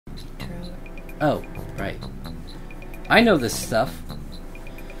Oh, right. I know this stuff.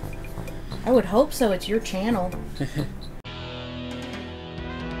 I would hope so. It's your channel.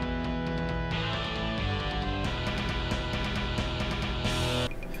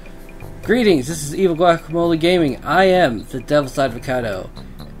 Greetings, this is Evil Guacamole Gaming. I am the Devil's Advocado,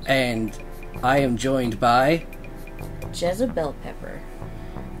 and I am joined by... Jezebel Pepper.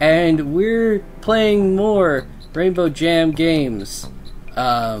 And we're playing more Rainbow Jam games.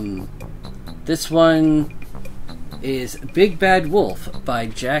 This one is Big Bad Wolf by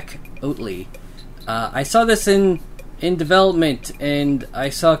Jack Oatley. I saw this in development, and I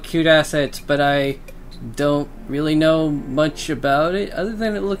saw cute assets, but I don't really know much about it, other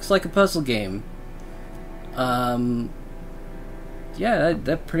than it looks like a puzzle game. Yeah,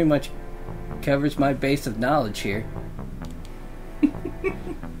 that pretty much covers my base of knowledge here.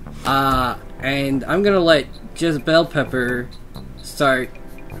 And I'm gonna let Jezebel Pepper start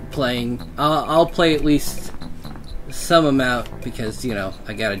playing. I'll play at least some amount, because, you know,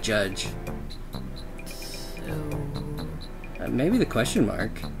 I gotta judge. So... maybe the question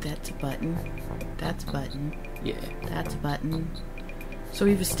mark. That's a button. That's a button. Yeah. That's a button. So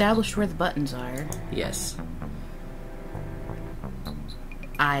we've established where the buttons are. Yes.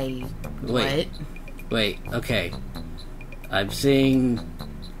 What? Wait, okay. I'm seeing...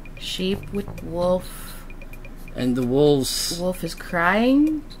 Sheep with wolf. And the wolves... Wolf is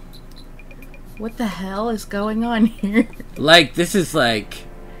crying? What the hell is going on here? Like, this is like...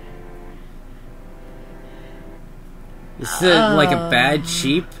 This is like a bad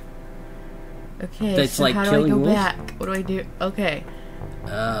sheep. Okay, That's so like how do I killing go wolves? back? What do I do? Okay.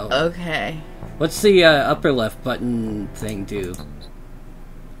 Okay. What's the upper left button thing do?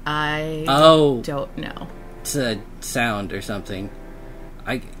 I Oh, don't know. it's a sound or something.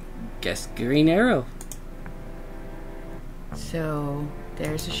 I guess green arrow. So,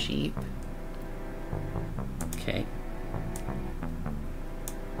 there's a sheep. Okay.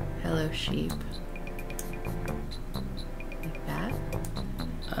 Hello, sheep. Like that?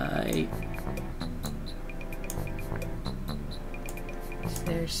 Is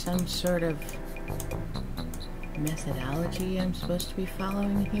there some sort of methodology I'm supposed to be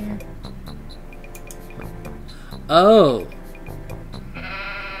following here? Oh.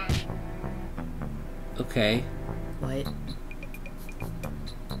 Okay. What?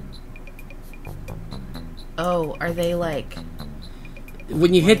 Oh, are they like...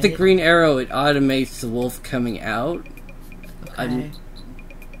 When you hit the What? green arrow, it automates the wolf coming out. Okay.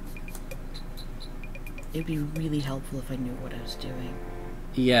 It'd be really helpful if I knew what I was doing.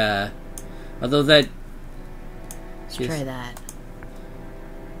 Yeah. Although that... Let's try that.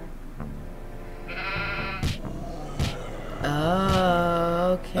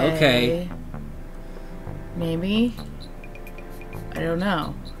 Oh, okay. Okay. Maybe? I don't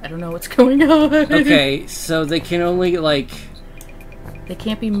know. I don't know what's going on. Okay, so they can only, like... They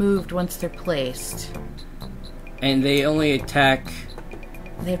can't be moved once they're placed. And they only attack...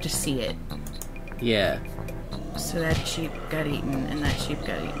 They have to see it. Yeah. So that sheep got eaten, and that sheep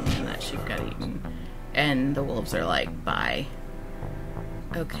got eaten, and that sheep got eaten. And the wolves are like, bye.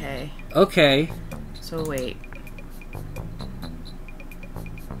 Okay. Okay. So wait.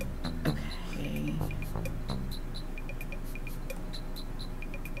 Okay.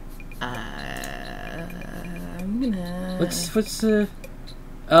 I'm gonna... What's the...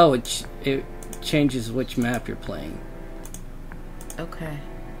 Oh, it changes which map you're playing. Okay.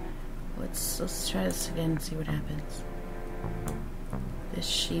 Let's try this again and see what happens. This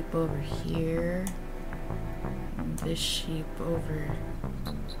sheep over here. And this sheep over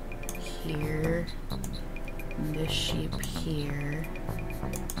here. And this sheep here.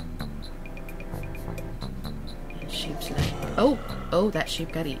 And sheep's like, oh, that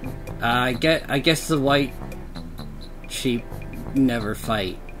sheep got eaten. I guess the white sheep never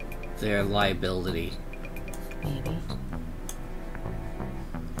fight. They're a liability. Maybe.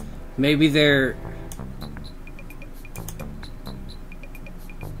 Maybe they're...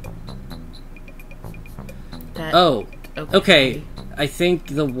 That, Oh, okay. I think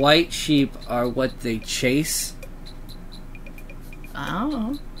the white sheep are what they chase.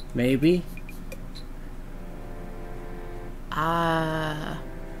 Oh. Maybe.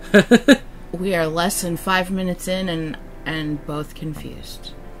 We are less than 5 minutes in and both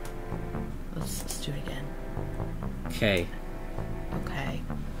confused. Let's do it again. Okay. Okay.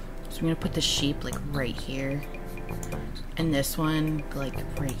 So I'm gonna put the sheep like right here. And this one like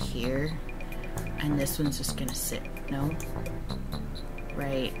right here. And this one's just gonna sit, no?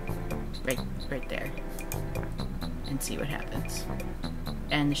 Right there. And see what happens.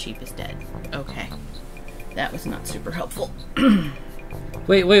 And the sheep is dead. Okay. That was not super helpful.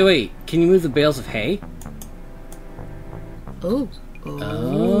 Wait. Can you move the bales of hay? Oh.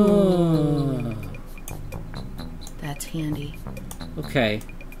 Oh. That's handy. Okay.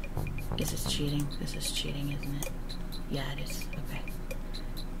 Is this cheating? This is cheating, isn't it? Yeah, it is. Okay.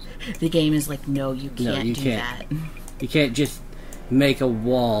 The game is like, no, you can't do that. You can't just make a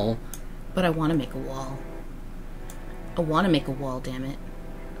wall. But I want to make a wall. I want to make a wall, damn it.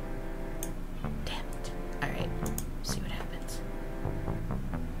 Damn it. Alright. See what happens.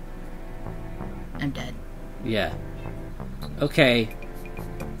 I'm dead. Yeah. Okay.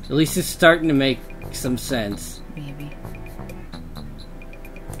 At least it's starting to make some sense. Maybe.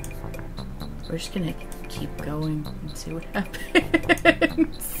 We're just gonna keep going and see what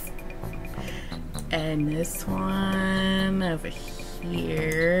happens. And this one over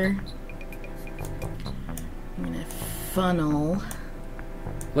here. I'm gonna funnel.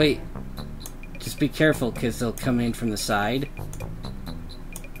 Wait. Just be careful, because they'll come in from the side.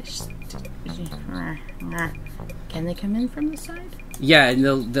 Can they come in from the side? Yeah, and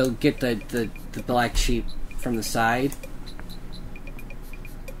they'll get the black sheep from the side.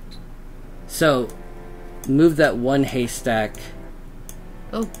 So, move that one haystack.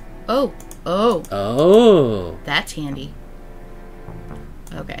 Oh. Oh. That's handy.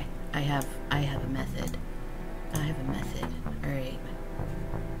 Okay, I have a method. Alright.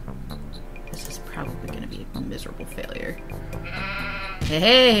 This is probably going to be a miserable failure.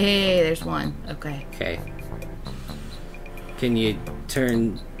 Hey, there's one. Okay. Okay. Can you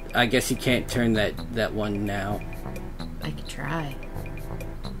turn... I guess you can't turn that one now. I could try.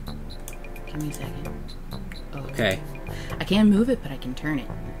 Give me a second. Oh. Okay. I can't move it, but I can turn it.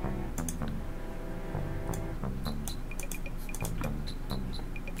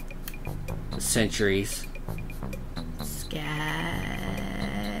 Centuries.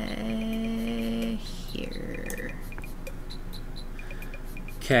 Here.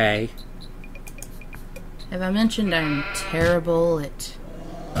 Okay. Have I mentioned I'm terrible at...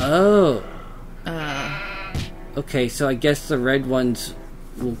 Oh. Okay, so I guess the red ones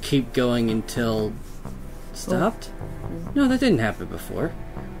will keep going until... Stopped? No, that didn't happen before.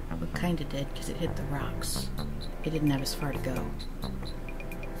 Well, it kinda did, because it hit the rocks. It didn't have as far to go.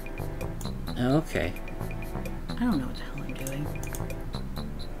 Okay. I don't know what the hell I'm doing.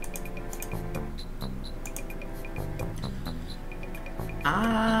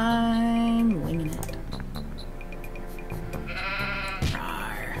 I'm winging it.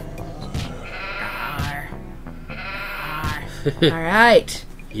 Rawr. Rawr. Rawr. Alright.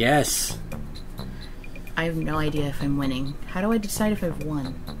 Yes. I have no idea if I'm winning. How do I decide if I've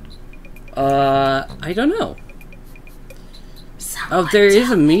won? I don't know. Someone there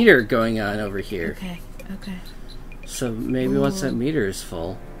is a meter going on over here. Okay. So maybe once that meter is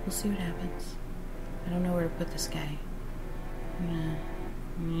full. We'll see what happens. I don't know where to put this guy.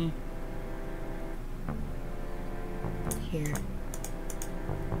 Here.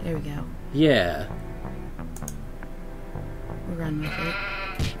 There we go. Yeah. We'll run with it.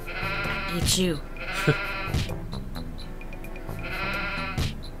 I eat you.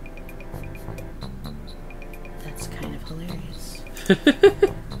 That's kind of hilarious.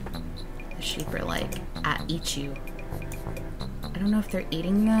 The sheep are like, I eat you. I don't know if they're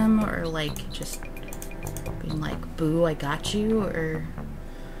eating them or like just being like, boo, I got you, or...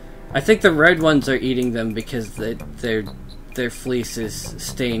 I think the red ones are eating them because their fleece is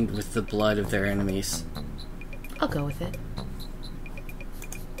stained with the blood of their enemies. I'll go with it.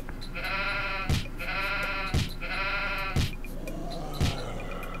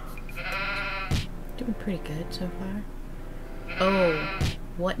 Doing pretty good so far. Oh,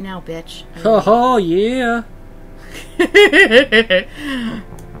 what now, bitch? Oh, yeah.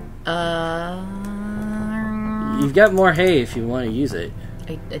 You've got more hay if you want to use it.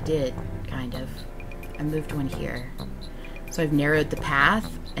 I did, kind of. I moved one here. So I've narrowed the path,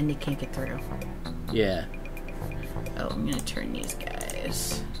 and they can't get through. Yeah. Oh, I'm gonna turn these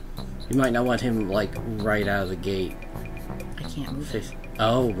guys. You might not want him, like, right out of the gate. I can't move it.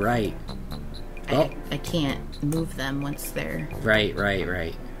 Oh, right. I can't move them once they're... Right.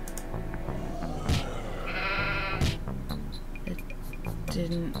 It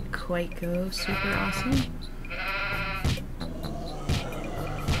didn't quite go super awesome.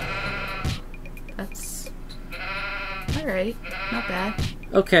 That's... alright, not bad.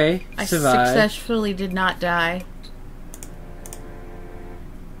 Okay, I survived. successfully did not die.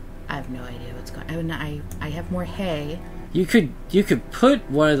 I have no idea what's going on. I have more hay. You could put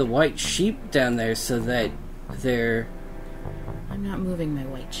one of the white sheep down there so that they're... I'm not moving my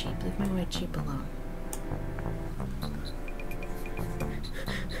white sheep. Leave my white sheep alone.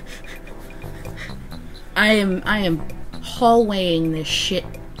 I am hallwaying this shit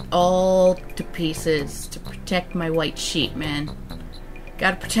all to pieces to protect my white sheep, man.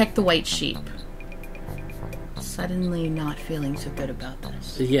 Gotta protect the white sheep. Suddenly not feeling so good about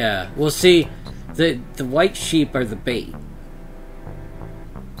this. Yeah, well, see, the white sheep are the bait,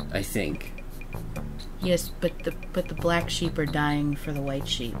 I think. Yes, but the black sheep are dying for the white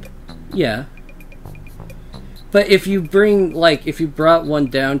sheep. Yeah. But if you brought one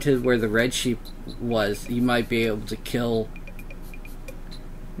down to where the red sheep was, you might be able to kill...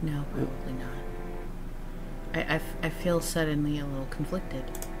 No, probably not. I feel suddenly a little conflicted.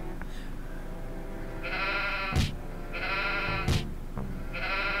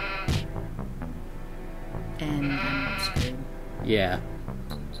 And I'm screwed. Yeah.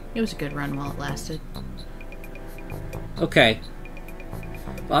 It was a good run while it lasted. Okay.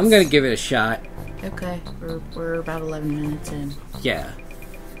 Well, I'm gonna give it a shot. Okay, we're about 11 minutes in. Yeah.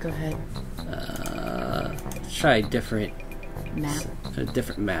 Go ahead. Let's try a different Map. A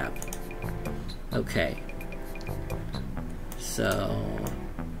different map. Okay. So.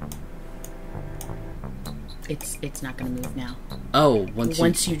 It's not gonna move now. Oh,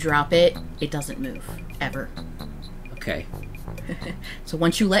 once you drop it, it doesn't move ever. Okay. So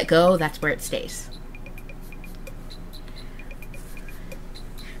once you let go, that's where it stays.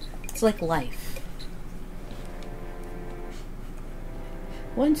 It's like life.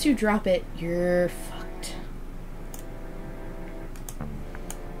 Once you drop it, you're fucked.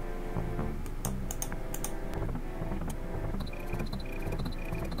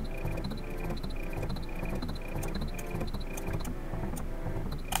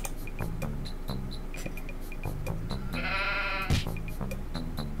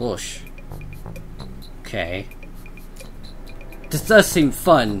 Whoosh. Okay. This does seem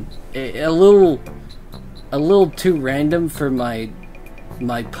fun. A little too random for my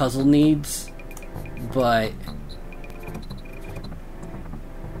puzzle needs, but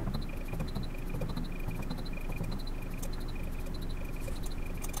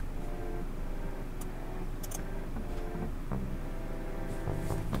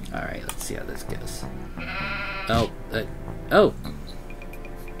all right, let's see how this goes. Oh.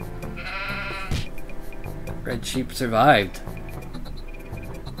 Red sheep survived.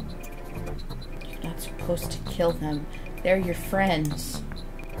 You're not supposed to kill them. They're your friends.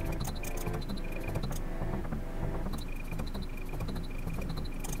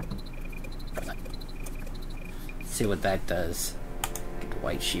 Let's see what that does. Get the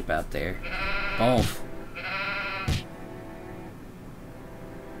white sheep out there. Boom.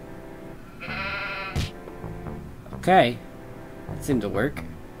 Okay. That seemed to work.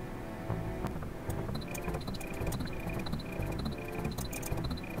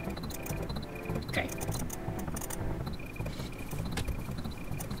 Okay.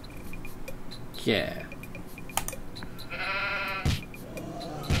 Yeah.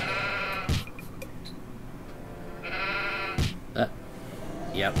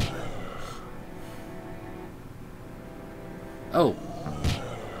 Yep. Oh.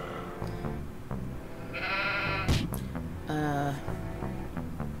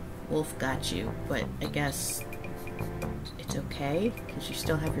 Wolf got you, but I guess it's okay, because you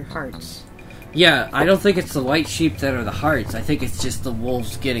still have your hearts. Yeah, I don't think it's the white sheep that are the hearts. I think it's just the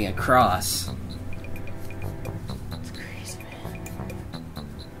wolves getting across. It's crazy, man.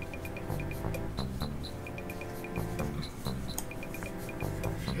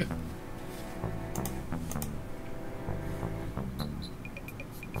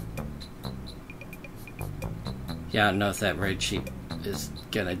 Yeah, I don't know if that red sheep is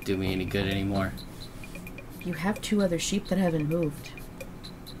gonna do me any good anymore. You have 2 other sheep that haven't moved.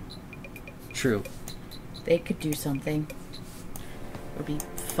 True. They could do something. Or be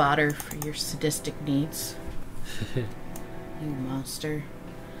fodder for your sadistic needs. You monster.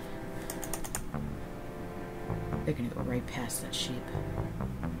 They're gonna go right past that sheep.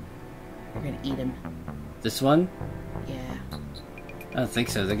 They're gonna eat him. This one? Yeah. I don't think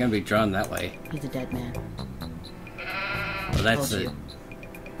so. They're gonna be drawn that way. He's a dead man. Well, that's it.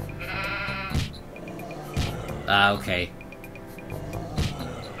 Ah, okay.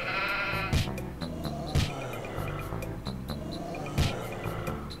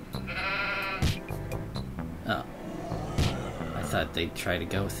 Oh. I thought they'd try to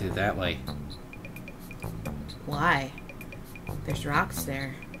go through that way. Why? There's rocks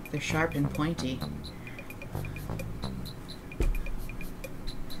there. They're sharp and pointy.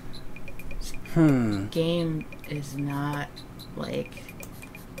 Game is not like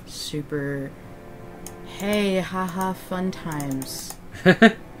super hey haha fun times.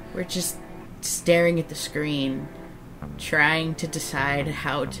 We're just staring at the screen trying to decide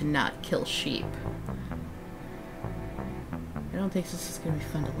how to not kill sheep. I don't don't think this is going to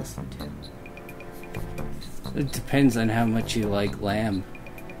be fun to listen to. It depends on how much you like lamb.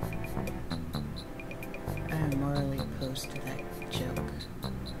 I am morally opposed to that joke.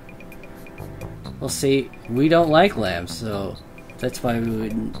 Well, see, we don't like lamb, so that's why we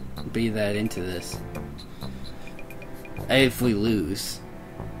wouldn't be that into this. If we lose.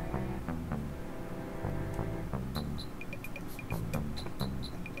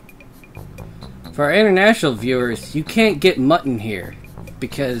 For our international viewers, you can't get mutton here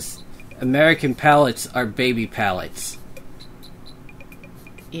because American palates are baby palates.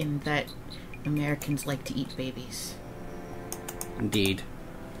 In that Americans like to eat babies. Indeed.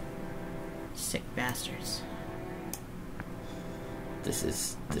 Sick bastards. This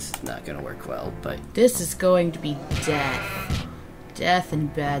is not going to work well, but This is going to be death. Death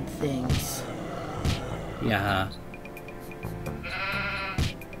and bad things. yeah.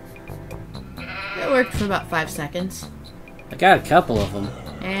 It worked for about 5 seconds. I got a couple of them.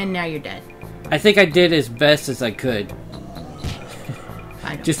 And now you're dead. I think I did as best as I could.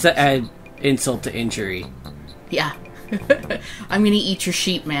 I don't Just to add insult to injury. Yeah. I'm gonna eat your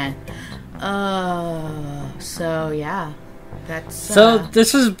sheep, man. So yeah. That's So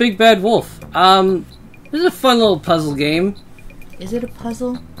this was Big Bad Wolf. This is a fun little puzzle game. Is it a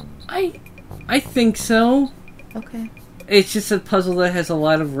puzzle? I think so. Okay. It's just a puzzle that has a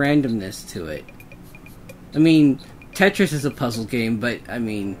lot of randomness to it. I mean, Tetris is a puzzle game, but I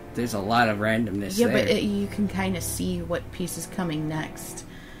mean, there's a lot of randomness Yeah, there. but you can kind of see what piece is coming next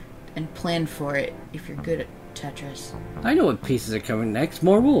and plan for it if you're good at Tetris. I know what pieces are coming next.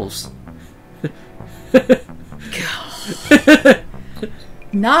 More wolves.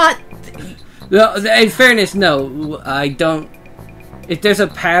 Not. No, in fairness, no, I don't. If there's a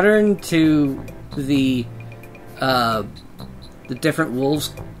pattern to the different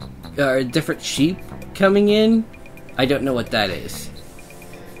wolves or different sheep coming in, I don't know what that is.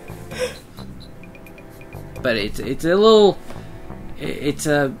 But it's a little. It's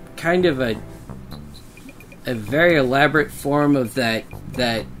a kind of a very elaborate form of that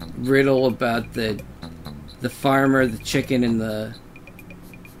riddle about the farmer, the chicken, and the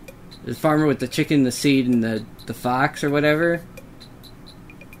farmer with the chicken, the seed, and the fox or whatever.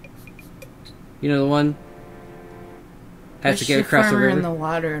 You know the one? Has to get across the farmer river. in the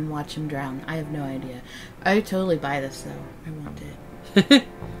water and watch him drown. I have no idea. I would totally buy this though. I want it.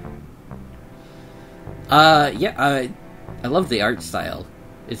 Yeah, I love the art style.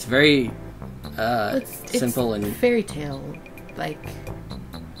 It's very simple it's and fairy tale, like,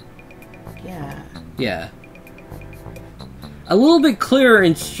 yeah. yeah. A little bit clearer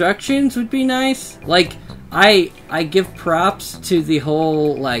instructions would be nice. Like, I give props to the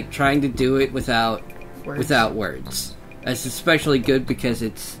whole like trying to do it without words. That's especially good because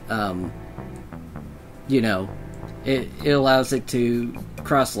it's it allows it to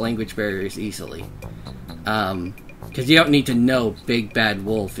cross language barriers easily. Because you don't need to know Big Bad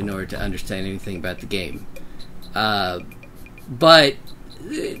Wolf in order to understand anything about the game. But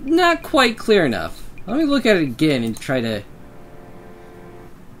not quite clear enough. Let me look at it again and try to...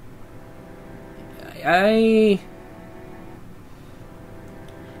 I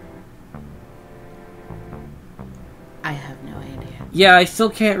have no idea. Yeah, I still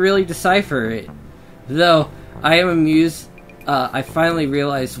can't really decipher it. Though, I am amused. I finally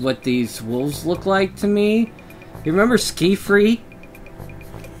realized what these wolves look like to me. You remember Ski Free?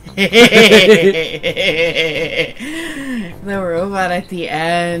 The robot at the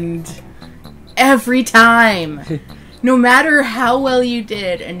end. Every time. No matter how well you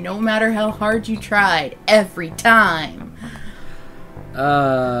did, and no matter how hard you tried, every time.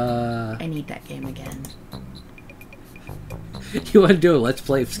 I need that game again. You want to do a Let's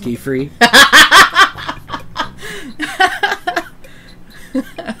Play of Ski Free?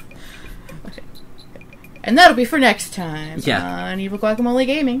 And that'll be for next time Yeah. on Evil Guacamole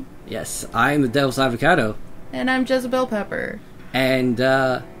Gaming. Yes, I'm the Devil's Avocado. And I'm Jezebel Pepper. And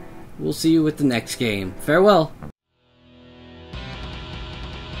we'll see you with the next game. Farewell.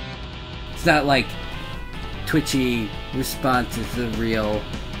 It's not like twitchy response is the real,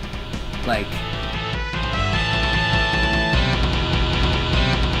 like...